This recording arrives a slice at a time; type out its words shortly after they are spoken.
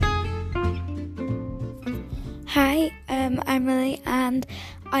Hi, I'm Lily, and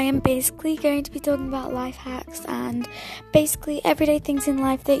I am basically going to be talking about life hacks and basically everyday things in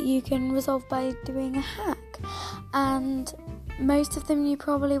life that you can resolve by doing a hack. And most of them you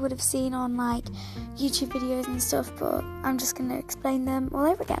probably would have seen on like YouTube videos and stuff, but I'm just going to explain them all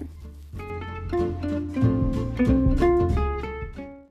over again.